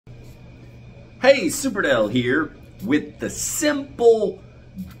Hey, SUPERDELL here with the simple,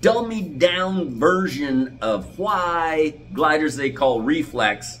 dummied down version of why gliders they call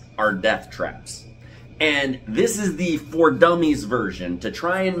reflex are death traps. And this is the for dummies version to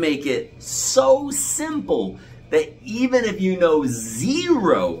try and make it so simple that even if you know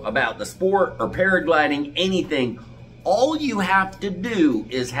zero about the sport or paragliding, anything, all you have to do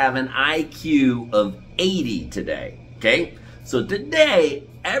is have an IQ of 80 today, okay? So today,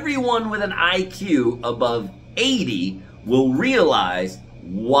 everyone with an IQ above 80 will realize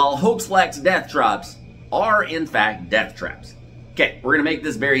while hoax death traps are in fact death traps. Okay, we're gonna make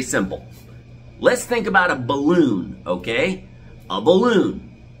this very simple. Let's think about a balloon, okay? A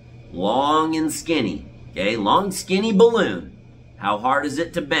balloon, long and skinny, okay? Long, skinny balloon. How hard is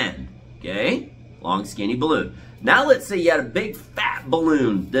it to bend, okay? Long, skinny balloon. Now let's say you had a big fat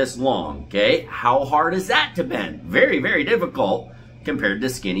balloon this long, okay? How hard is that to bend? Very, very difficult compared to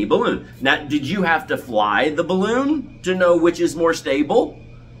skinny balloon. Now, did you have to fly the balloon to know which is more stable?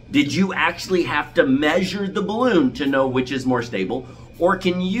 Did you actually have to measure the balloon to know which is more stable? Or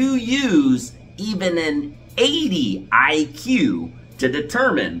can you use even an 80 IQ to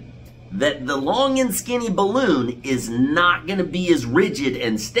determine that the long and skinny balloon is not gonna be as rigid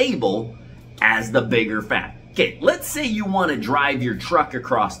and stable as the bigger fat? Okay, let's say you want to drive your truck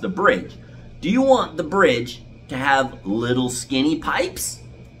across the bridge. Do you want the bridge to have little skinny pipes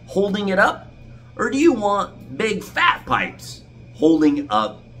holding it up? Or do you want big fat pipes holding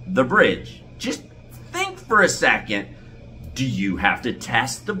up the bridge? Just think for a second. Do you have to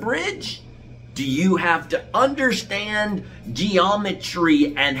test the bridge? Do you have to understand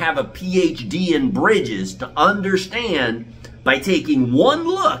geometry and have a PhD in bridges to understand by taking one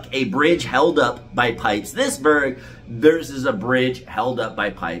look, a bridge held up by pipes this big versus a bridge held up by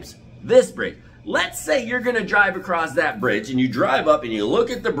pipes this big? Let's say you're gonna drive across that bridge and you drive up and you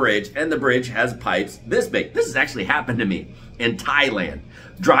look at the bridge and the bridge has pipes this big. This has actually happened to me in Thailand,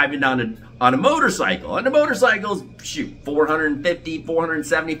 driving on a motorcycle. And the motorcycle's, shoot, 450,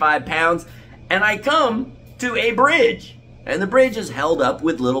 475 pounds. And I come to a bridge. And the bridge is held up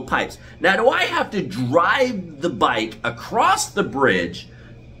with little pipes. Now, do I have to drive the bike across the bridge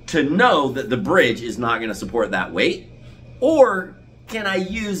to know that the bridge is not going to support that weight? Or can I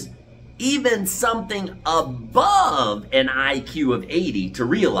use even something above an IQ of 80 to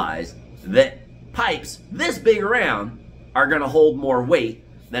realize that pipes this big around are going to hold more weight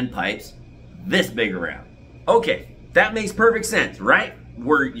than pipes this big around? Okay, that makes perfect sense, right?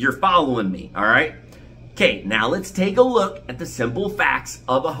 You're following me, all right? Okay, now let's take a look at the simple facts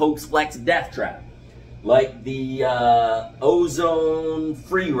of a hoax flex death trap, like the ozone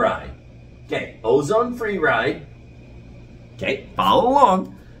free ride. Okay, ozone free ride, okay, follow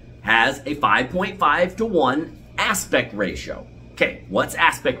along, has a 5.5 to 1 aspect ratio. Okay, what's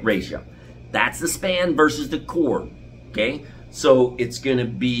aspect ratio? That's the span versus the chord, okay? So it's gonna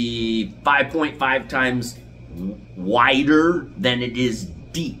be 5.5 times wider than it is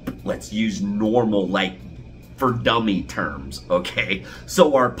deep. Let's use normal, like for dummy terms, okay?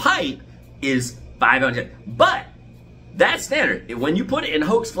 So our pipe is 500, but that's standard. When you put it in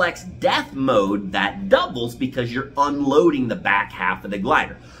hoax flex death mode, that doubles because you're unloading the back half of the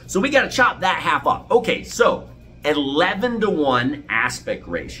glider. So we gotta chop that half off. Okay, so 11 to 1 aspect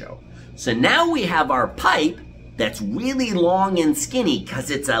ratio. So now we have our pipe that's really long and skinny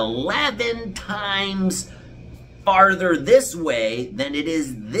because it's 11 times farther this way than it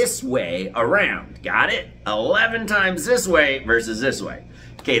is this way around. Got it? 11 times this way versus this way.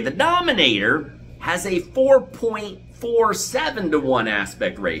 Okay, the Dominator has a 4.47 to 1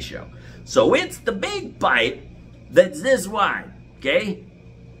 aspect ratio. So it's the big pipe that's this wide, okay?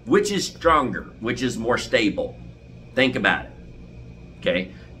 Which is stronger, which is more stable? Think about it,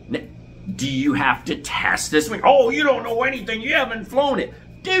 okay? Do you have to test this one? Oh, you don't know anything, you haven't flown it.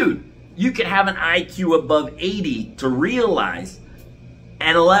 Dude, you can have an IQ above 80 to realize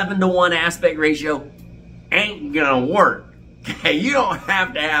an 11 to 1 aspect ratio ain't gonna work. Okay, you don't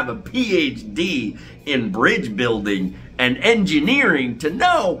have to have a PhD in bridge building and engineering to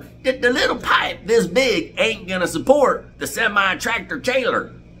know that the little pipe this big ain't gonna support the semi-tractor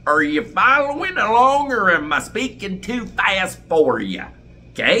trailer. Are you following along, or am I speaking too fast for you?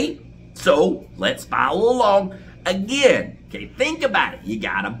 Okay, so let's follow along again. Okay, think about it. You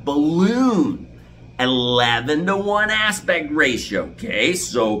got a balloon, 11 to 1 aspect ratio, okay?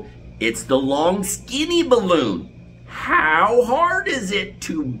 So it's the long, skinny balloon. How hard is it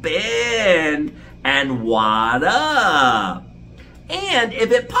to bend and wad up? And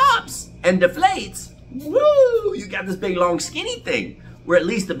if it pops and deflates, woo, you got this big, long, skinny thing, where at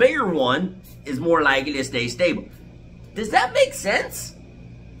least the bigger one is more likely to stay stable. Does that make sense?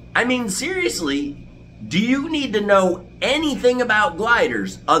 I mean, seriously, do you need to know anything about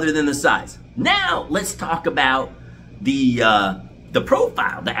gliders other than the size? Now, let's talk about the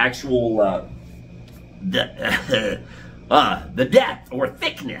profile, the actual, the depth or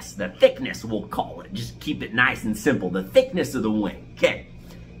thickness. The thickness, we'll call it. Just keep it nice and simple. The thickness of the wing. Okay.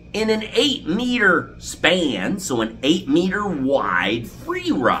 In an 8-meter span, so an 8-meter wide free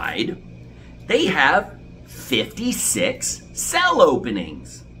ride, they have 56 cell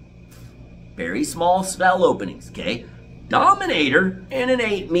openings. Very small cell openings, okay? Dominator, in an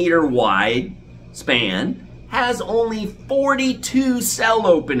 8-meter wide span, has only 42 cell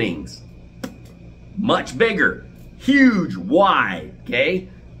openings. Much bigger, huge, wide, okay?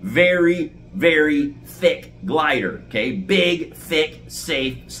 Very, very thick glider, okay? Big, thick,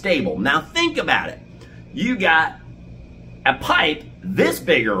 safe, stable. Now think about it. You got a pipe this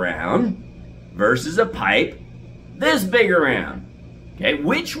big around versus a pipe this big around. Okay,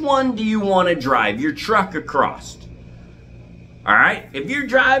 which one do you want to drive your truck across? All right, if you're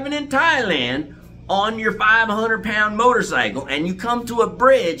driving in Thailand on your 500-pound motorcycle and you come to a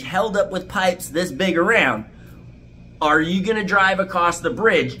bridge held up with pipes this big around, are you going to drive across the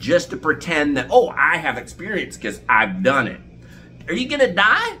bridge just to pretend that, oh, I have experience because I've done it? Are you going to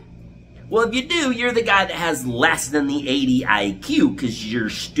die? Well, if you do, you're the guy that has less than the 80 IQ because you're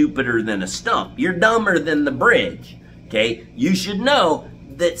stupider than a stump. You're dumber than the bridge, okay? You should know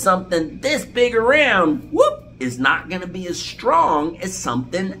that something this big around, whoop, is not going to be as strong as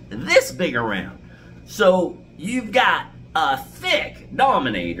something this big around. So you've got a thick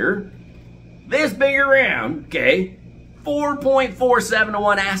Dominator, this big around, okay, 4.47 to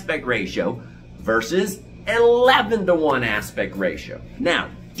 1 aspect ratio versus 11 to 1 aspect ratio. Now,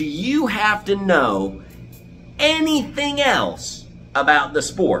 do you have to know anything else about the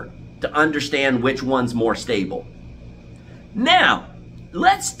sport to understand which one's more stable? Now,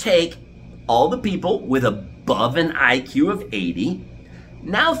 let's take all the people with above an IQ of 80.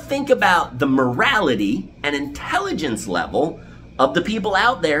 Now think about the morality and intelligence level of the people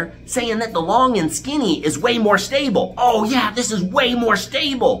out there saying that the long and skinny is way more stable. Oh yeah, this is way more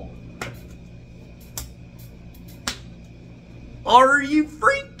stable. Are you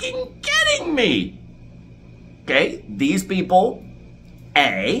freaking kidding me? Okay, these people,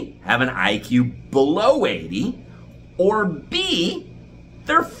 A, have an IQ below 80, or B,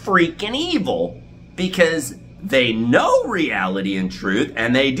 they're freaking evil because they know reality and truth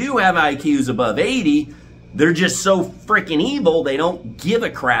and they do have IQs above 80. They're just so freaking evil, they don't give a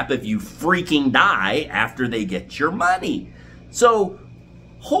crap if you freaking die after they get your money. So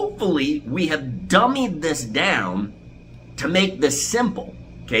hopefully we have dummied this down to make this simple,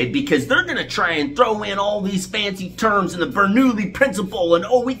 okay? Because they're gonna try and throw in all these fancy terms and the Bernoulli principle and,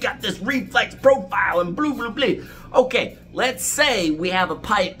 oh, we got this reflex profile and blah, blah, blah. Okay, let's say we have a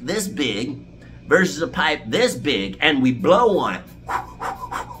pipe this big versus a pipe this big and we blow on it.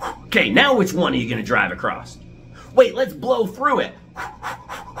 Okay, now which one are you gonna drive across? Wait, let's blow through it.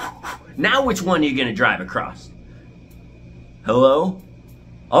 Now which one are you gonna drive across? Hello?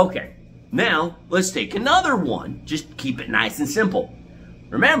 Okay, now let's take another one. Just keep it nice and simple.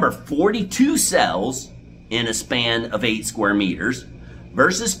 Remember, 42 cells in a span of 8 square meters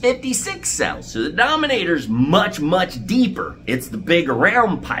versus 56 cells. So the Dominator's much, much deeper. It's the big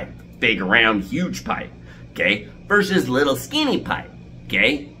round pipe, big round huge pipe, okay? Versus little skinny pipe,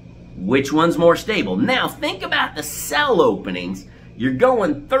 okay? Which one's more stable? Now think about the cell openings. You're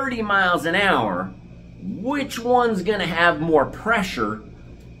going 30 miles an hour. Which one's gonna have more pressure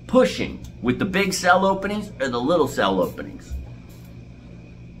pushing, with the big cell openings or the little cell openings?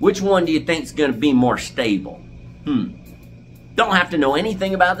 Which one do you think is going to be more stable? Don't have to know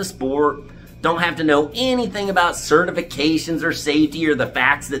anything about the sport. Don't have to know anything about certifications or safety or the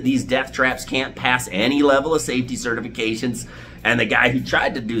facts that these death traps can't pass any level of safety certifications and the guy who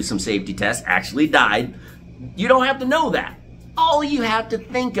tried to do some safety tests actually died. You don't have to know that. All you have to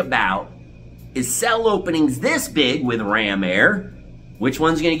think about is cell openings this big with ram air. Which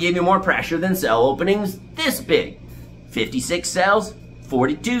one's going to give you more pressure than cell openings this big? 56 cells,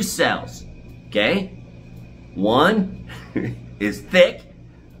 42 cells, okay? One is thick,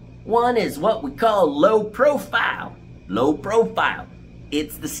 one is what we call low profile. Low profile,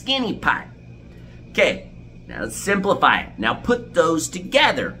 it's the skinny pipe. Okay, now let's simplify it. Now put those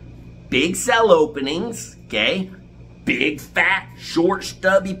together. Big cell openings, okay? Big, fat, short,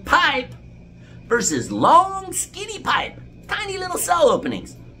 stubby pipe versus long, skinny pipe. Tiny little cell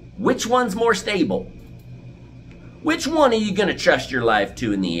openings. Which one's more stable? Which one are you going to trust your life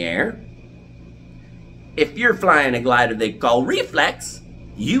to in the air? If you're flying a glider they call reflex,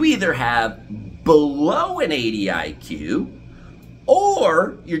 you either have below an 80 IQ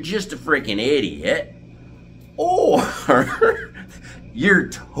Or you're just a freaking idiot, or you're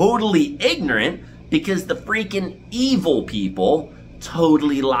totally ignorant because the freaking evil people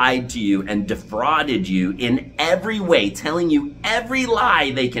totally lied to you and defrauded you in every way, telling you every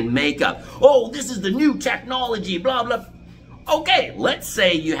lie they can make up. Oh, this is the new technology, blah, blah. Okay, let's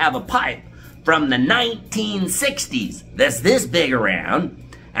say you have a pipe from the 1960s that's this big around,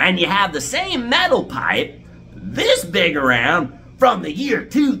 and you have the same metal pipe this big around from the year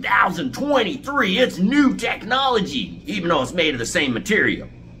 2023. It's new technology, even though it's made of the same material.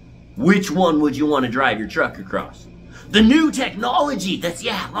 Which one would you want to drive your truck across? The new technology that's,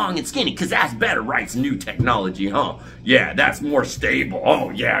 yeah, long and skinny, because that's better, right? It's new technology, huh? Yeah, that's more stable. Oh,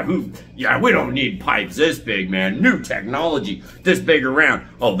 yeah, we don't need pipes this big, man. New technology, this big around.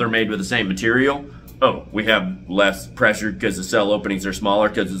 Oh, they're made with the same material? Oh, we have less pressure because the cell openings are smaller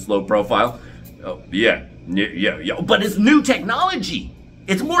because it's low profile? Oh, yeah. But it's new technology.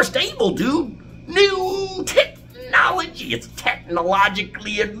 It's more stable, dude. New technology. It's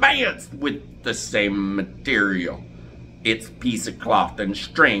technologically advanced with the same material. It's a piece of cloth and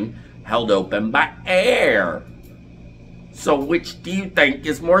string held open by air. So which do you think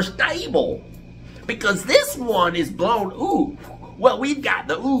is more stable? Because this one is blown, ooh, well, we got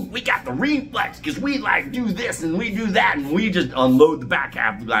the reflex, because we like do this and we do that and we just unload the back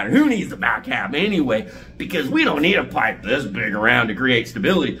half of the glider. Who needs the back half anyway? Because we don't need a pipe this big around to create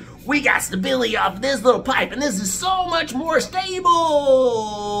stability. We got stability off this little pipe, and this is so much more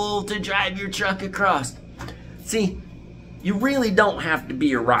stable to drive your truck across. See, you really don't have to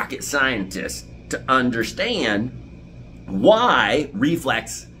be a rocket scientist to understand why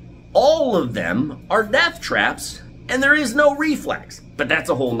reflex, all of them are death traps, and there is no reflex. But that's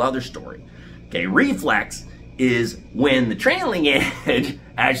a whole nother story. Okay, reflex is when the trailing edge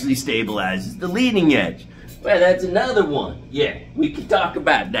actually stabilizes the leading edge. Well, that's another one. Yeah, we can talk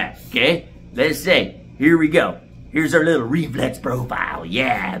about that, okay? Let's say, here we go. Here's our little reflex profile.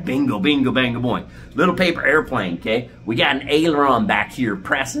 Yeah, bingo, bingo, bango, boing. Little paper airplane, okay? We got an aileron back here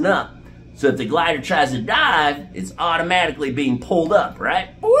pressing up. So if the glider tries to dive, it's automatically being pulled up,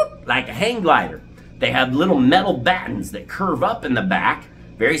 right? Boop, like a hang glider. They have little metal battens that curve up in the back,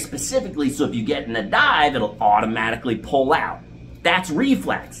 very specifically, so if you get in a dive, it'll automatically pull out. That's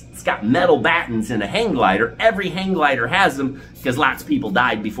reflex. It's got metal battens in a hang glider. Every hang glider has them, because lots of people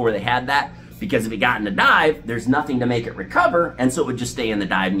died before they had that. Because if it got in a dive, there's nothing to make it recover, and so it would just stay in the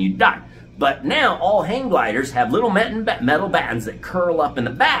dive and you'd die. But now all hang gliders have little metal battens that curl up in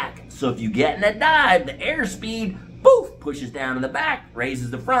the back, so if you get in a dive, the airspeed, poof, pushes down in the back, raises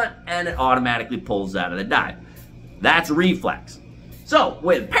the front, and it automatically pulls out of the dive. That's reflex. So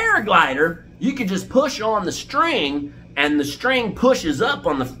with paraglider, you can just push on the string, and the string pushes up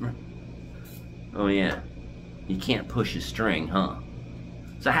on the... Oh yeah, you can't push a string, huh?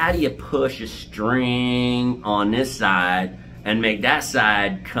 So how do you push a string on this side and make that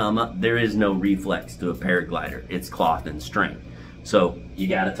side come up? There is no reflex to a paraglider. It's cloth and string. So you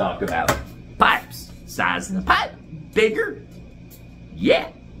got to talk about pipes. Size of the pipe, bigger, yeah.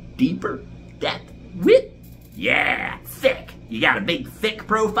 Deeper, depth, width, yeah. Thick. You got a big thick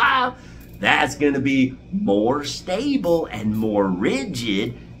profile, that's going to be more stable and more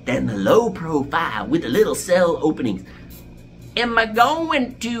rigid than the low profile with the little cell openings. Am I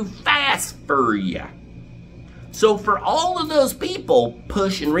going too fast for you? So for all of those people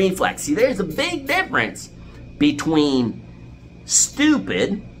pushing reflex, see, there's a big difference between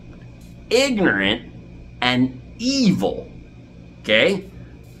stupid, ignorant, and evil, okay?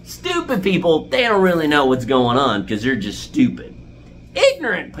 Stupid people, they don't really know what's going on because they're just stupid.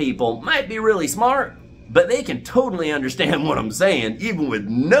 Ignorant people might be really smart, but they can totally understand what I'm saying. Even with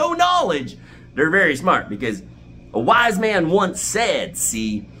no knowledge, they're very smart, because a wise man once said,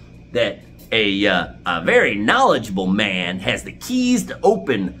 see, that a very knowledgeable man has the keys to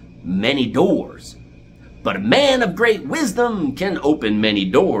open many doors, but a man of great wisdom can open many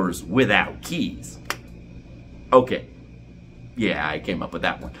doors without keys. Okay, yeah, I came up with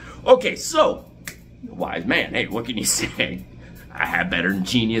that one. Okay, so, wise man, hey, what can you say? I have better than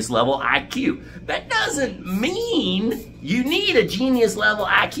genius level IQ. That doesn't mean you need a genius level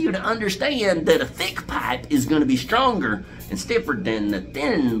IQ to understand that a thick pipe is going to be stronger and stiffer than the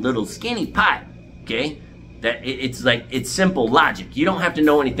thin little skinny pipe, okay? It's simple logic. You don't have to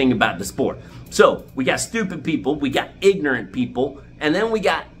know anything about the sport. So we got stupid people, we got ignorant people, and then we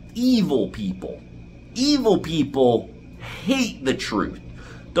got evil people. Evil people hate the truth.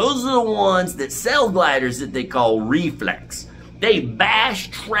 Those are the ones that sell gliders that they call reflex. They bash,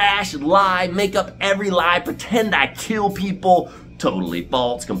 trash, lie, make up every lie, pretend I kill people, totally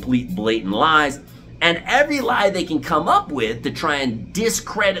false, complete blatant lies. And every lie they can come up with to try and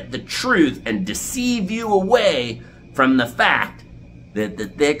discredit the truth and deceive you away from the fact that the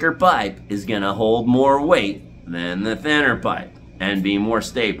thicker pipe is going to hold more weight than the thinner pipe and be more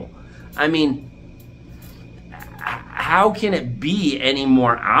stable. I mean, how can it be any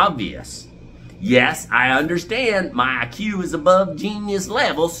more obvious? Yes, I understand my IQ is above genius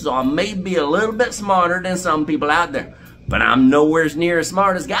level, so I may be a little bit smarter than some people out there. But I'm nowhere near as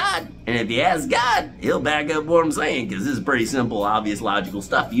smart as God. And if you ask God, he'll back up what I'm saying, because this is pretty simple, obvious, logical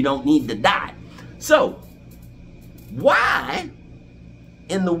stuff. You don't need to die. So, why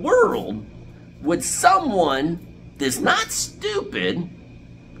in the world would someone that's not stupid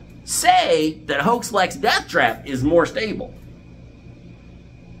say that Hoaxflex Death Trap is more stable?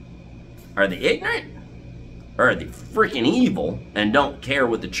 Are they ignorant? Or are they freaking evil and don't care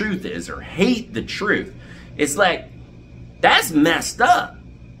what the truth is or hate the truth? It's like, that's messed up.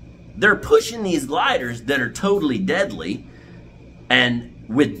 They're pushing these gliders that are totally deadly, and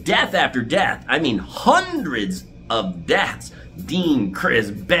with death after death, I mean hundreds of deaths. Dean, Chris,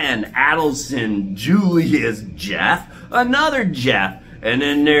 Ben, Adelson, Julius, Jeff, another Jeff, and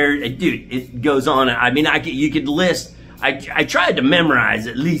then there, dude, it goes on. I mean, you could list, I tried to memorize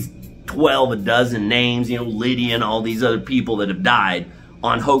at least 12 a dozen names, you know, Lydia and all these other people that have died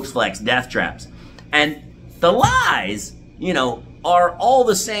on Hoaxflex Death Traps. And the lies, you know, are all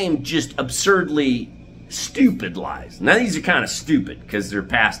the same, just absurdly stupid lies. Now, these are kind of stupid because they're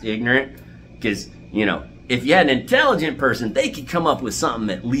past ignorant. Because, you know, if you had an intelligent person, they could come up with something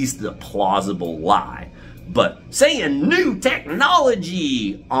at least a plausible lie. But saying new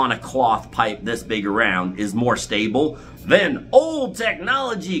technology on a cloth pipe this big around is more stable than old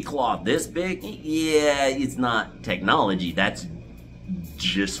technology cloth this big, yeah, it's not technology. That's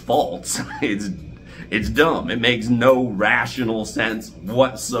just false. It's dumb. It makes no rational sense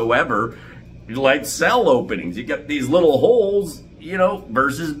whatsoever. Like cell openings, you got these little holes, you know,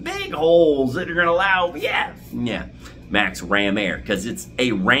 versus big holes that are going to allow, yeah, max ram air, because it's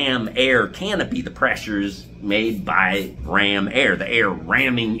a ram air canopy. The pressure is made by ram air, the air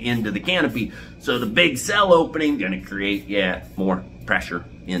ramming into the canopy. So the big cell opening going to create, yeah, more pressure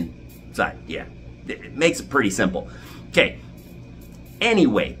inside. Yeah, it makes it pretty simple. Okay,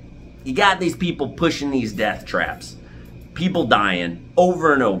 anyway, you got these people pushing these death traps. People dying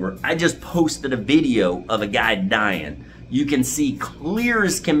over and over. I just posted a video of a guy dying. You can see clear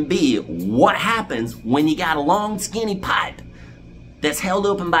as can be what happens when you got a long skinny pipe that's held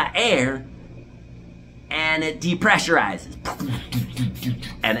open by air and it depressurizes.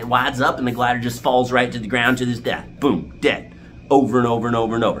 And it winds up and the glider just falls right to the ground to his death. Boom, dead. Over and over and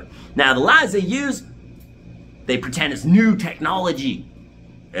over and over. Now the lies they use, they pretend it's new technology,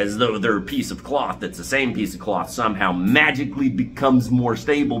 as though they're a piece of cloth that's the same piece of cloth somehow magically becomes more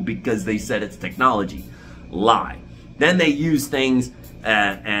stable because they said it's technology. Lie. Then they use things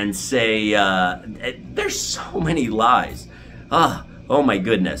and say, there's so many lies. Oh my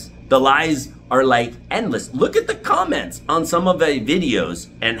goodness. The lies are like endless. Look at the comments on some of the videos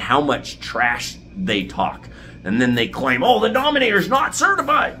and how much trash they talk. And then they claim, oh, the Dominator's not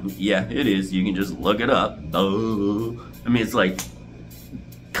certified. Yeah, it is. You can just look it up. I mean, it's like,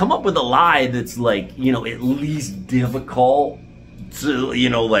 come up with a lie that's like, you know, at least difficult to, you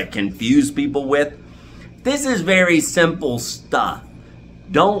know, like confuse people with. This is very simple stuff.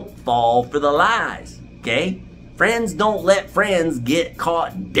 Don't fall for the lies, okay? Friends don't let friends get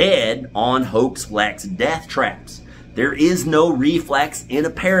caught dead on Hoaxflex Death Traps. There is no reflex in a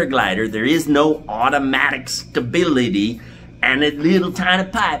paraglider. There is no automatic stability. And a little tiny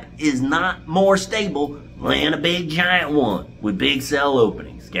pipe is not more stable than a big giant one with big cell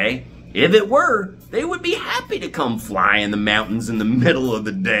openings, okay? If it were, they would be happy to come fly in the mountains in the middle of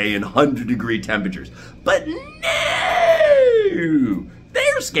the day in 100-degree temperatures. But no!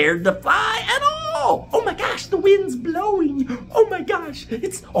 They're scared to fly at all. Oh my gosh, the wind's blowing. Oh my gosh,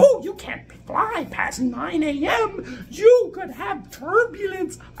 oh, you can't fly past 9 a.m. You could have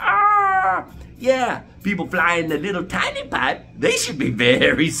turbulence. Yeah, people flying the little tiny pipe, they should be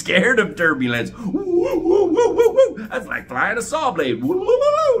very scared of turbulence. Woo, woo, woo, woo, woo. That's like flying a saw blade. Woo, woo,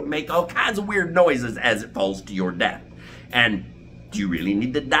 woo. Make all kinds of weird noises as it falls to your death. And do you really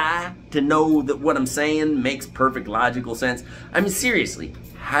need to die to know that what I'm saying makes perfect logical sense? I mean, seriously,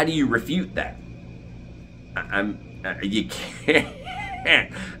 how do you refute that? You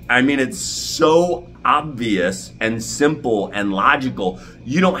can't. I mean, it's so obvious and simple and logical.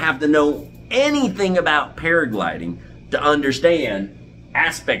 You don't have to know anything about paragliding to understand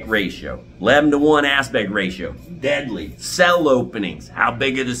aspect ratio, 11:1 aspect ratio, deadly, cell openings, how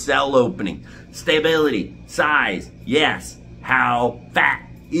big are the cell opening, stability, size, yes, how fat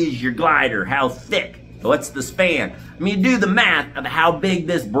is your glider, how thick, What's the span? I mean, you do the math of how big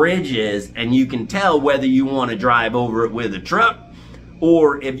this bridge is, and you can tell whether you want to drive over it with a truck,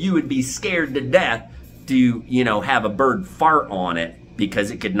 or if you would be scared to death to, you know, have a bird fart on it because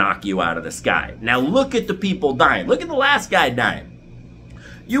it could knock you out of the sky. Now look at the people dying. Look at the last guy dying.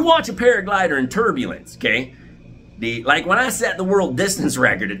 You watch a paraglider in turbulence, okay? Like when I set the world distance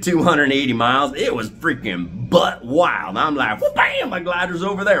record at 280 miles, it was freaking butt wild. I'm like, whoop, bam, my glider's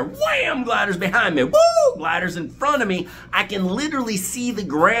over there. Wham, glider's behind me. Woo, glider's in front of me. I can literally see the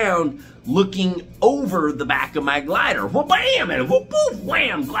ground looking over the back of my glider. Whoop, bam, and whoop, whoop,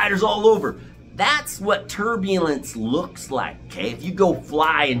 wham, glider's all over. That's what turbulence looks like, okay? If you go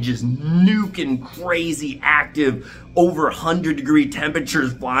fly and just nuking crazy active over 100-degree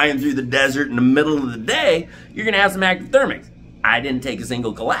temperatures flying through the desert in the middle of the day, you're gonna have some active thermics. I didn't take a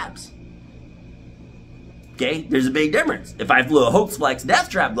single collapse. Okay, there's a big difference. If I flew a Hoaxflex death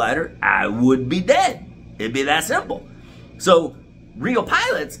trap glider, I would be dead. It'd be that simple. So real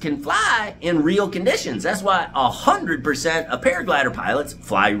pilots can fly in real conditions. That's why 100% of paraglider pilots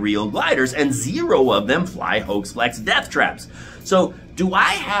fly real gliders and 0 of them fly Hoaxflex death traps. So do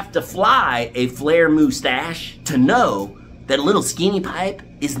I have to fly a flare moustache to know that a little skinny pipe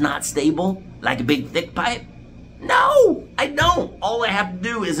is not stable like a big thick pipe? No, I don't. All I have to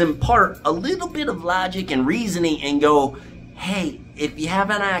do is impart a little bit of logic and reasoning and go, hey, if you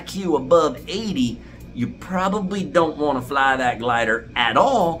have an IQ above 80, you probably don't want to fly that glider at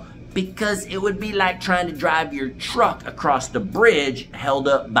all, because it would be like trying to drive your truck across the bridge held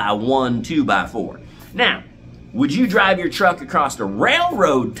up by one 2x4. Now, would you drive your truck across a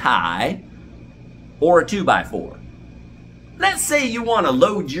railroad tie or a 2x4? Let's say you want to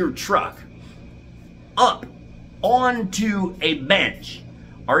load your truck up onto a bench.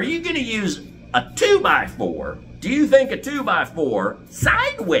 Are you going to use a 2x4? Do you think a 2x4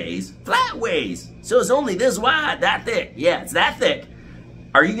 sideways, flatways, so it's only this wide, that thick? Yeah, it's that thick.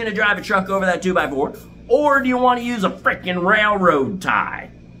 Are you going to drive a truck over that 2x4? Or do you want to use a freaking railroad tie?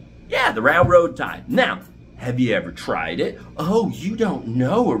 Yeah, the railroad tie. Now, have you ever tried it? Oh, you don't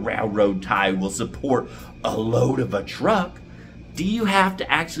know a railroad tie will support a load of a truck. Do you have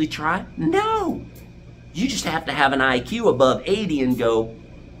to actually try? No. You just have to have an IQ above 80 and go,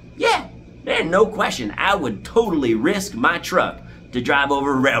 yeah, there's no question, I would totally risk my truck to drive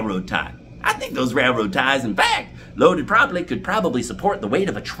over a railroad tie. I think those railroad ties, in fact, loaded properly, could probably support the weight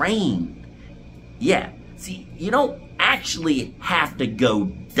of a train. Yeah, see, you don't actually have to go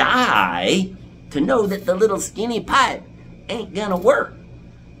die to know that the little skinny pipe ain't gonna work.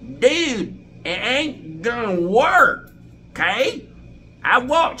 Dude, it ain't gonna work, okay? I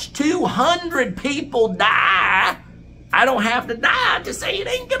watched 200 people die. I don't have to die to say it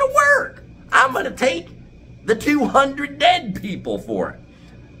ain't gonna work. I'm gonna take the 200 dead people for it.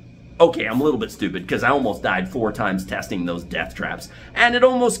 Okay, I'm a little bit stupid because I almost died 4 times testing those death traps, and it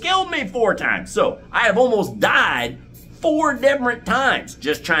almost killed me 4 times. So I have almost died 4 different times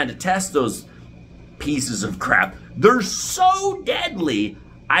just trying to test those pieces of crap. They're so deadly,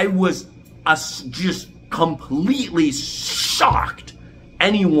 I was just completely shocked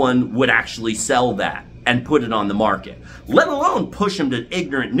anyone would actually sell that and put it on the market, let alone push them to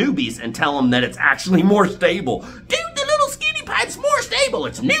ignorant newbies and tell them that it's actually more stable. Dude, the little skinny pipe's more stable.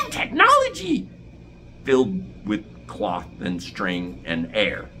 It's new technology filled with cloth and string and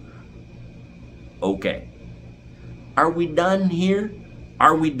air. Okay. Are we done here?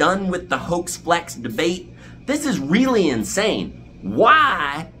 Are we done with the Hoaxflex debate? This is really insane.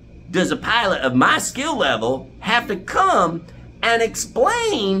 Why does a pilot of my skill level have to come and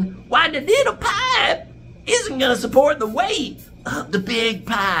explain why the little pipe isn't going to support the weight of the big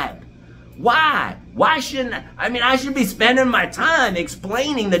pipe? Why? Why shouldn't I should be spending my time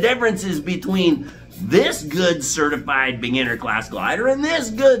explaining the differences between this good certified beginner class glider and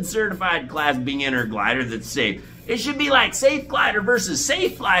this good certified class beginner glider that's safe. It should be like safe glider versus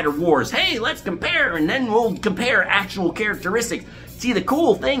safe glider wars. Hey, let's compare, and then we'll compare actual characteristics. See, the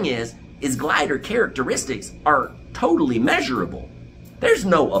cool thing is glider characteristics are totally measurable. There's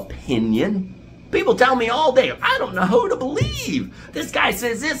no opinion. People tell me all day, I don't know who to believe. This guy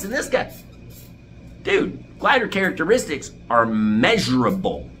says this and this guy. Dude, glider characteristics are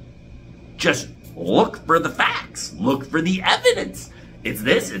measurable. Just look for the facts. Look for the evidence. It's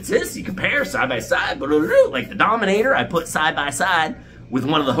this. You compare side by side. Like the Dominator, I put side by side with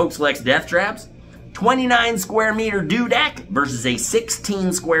one of the Hoaxflex death traps. 29 square meter dewdeck versus a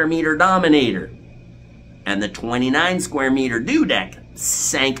 16 square meter Dominator. And the 29 square meter dewdeck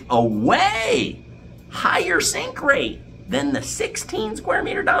sank away higher sink rate than the 16 square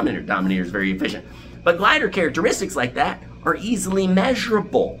meter Dominator. Dominator is very efficient. But glider characteristics like that are easily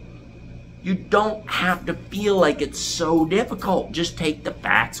measurable. You don't have to feel like it's so difficult. Just take the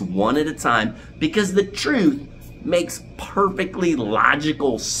facts one at a time, because the truth makes perfectly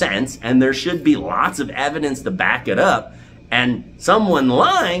logical sense, and there should be lots of evidence to back it up. And someone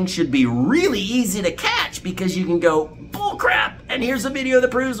lying should be really easy to catch, because you can go, bull crap, and here's a video that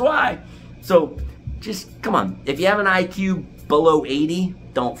proves why. So just, come on. If you have an IQ below 80,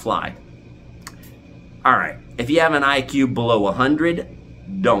 don't fly. All right, if you have an IQ below 100,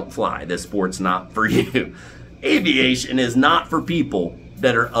 don't fly. This sport's not for you. Aviation is not for people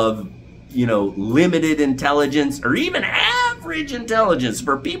that are of, limited intelligence or even average intelligence.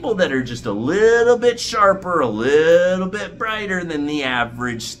 For people that are just a little bit sharper, a little bit brighter than the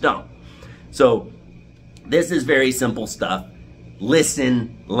average stump. So this is very simple stuff.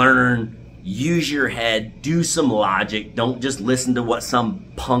 Listen, learn, use your head, do some logic. Don't just listen to what some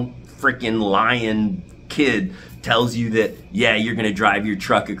punk freaking lying kid tells you that, yeah, you're gonna drive your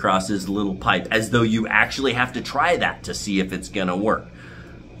truck across this little pipe, as though you actually have to try that to see if it's gonna work.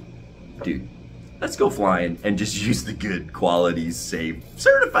 Dude, let's go flying and just use the good quality, safe,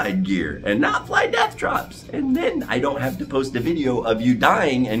 certified gear and not fly death drops. And then I don't have to post a video of you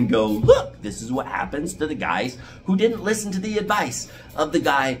dying and go, look, this is what happens to the guys who didn't listen to the advice of the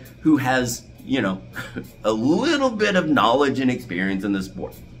guy who has, a little bit of knowledge and experience in the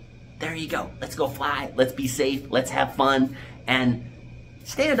sport. There you go. Let's go fly. Let's be safe. Let's have fun and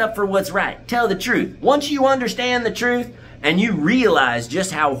stand up for what's right. Tell the truth. Once you understand the truth and you realize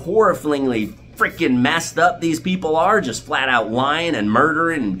just how horrifyingly freaking messed up these people are, just flat out lying and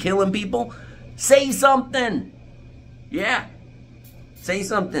murdering and killing people, say something. Yeah. Say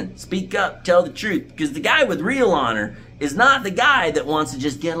something. Speak up. Tell the truth. Because the guy with real honor is not the guy that wants to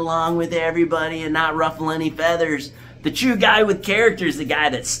just get along with everybody and not ruffle any feathers. The true guy with character is the guy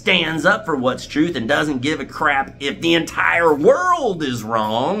that stands up for what's truth and doesn't give a crap if the entire world is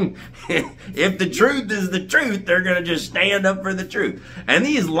wrong. If the truth is the truth, they're going to just stand up for the truth. And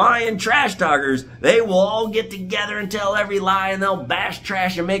these lying trash talkers, they will all get together and tell every lie, and they'll bash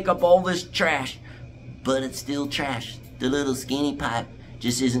trash and make up all this trash. But it's still trash. The little skinny pipe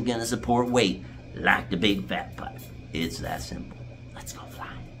just isn't going to support weight like the big fat pipe. It's that simple.